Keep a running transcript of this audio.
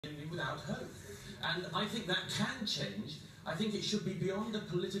without hope. And I think that can change. I think it should be beyond a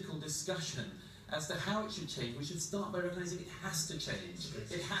political discussion as to how it should change. We should start by recognising it has to change.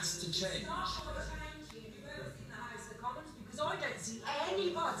 It has to change. Because I don't see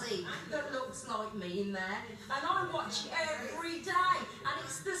anybody that looks like me in there, and I watch it every day, and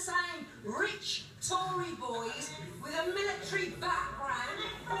it's the same rich Tory boys with a military background,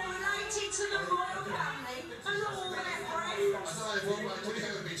 all related to the royal family, and all their friends. I don't know what you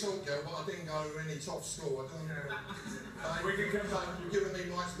heard me talk, girl, but I didn't go to any top school. I don't know. We can come back. You're giving me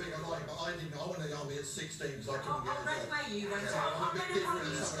my speak I like, but I didn't. I went to the army at 16 because I couldn't get a job. Where you went to. I'm a bit different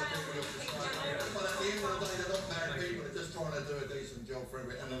than some of the people of society. But at the end of the day, they're not bad people. They're just trying to do a decent job for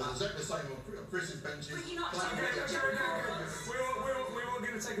everyone. And it's exactly the same on Chris's benches. But you're not We're all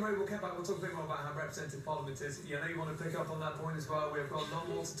going to take a break. We'll come back. We'll talk a bit more about how representative Parliament is. I know you want to pick up on that point as well. We've got a lot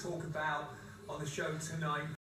more to talk about on the show tonight.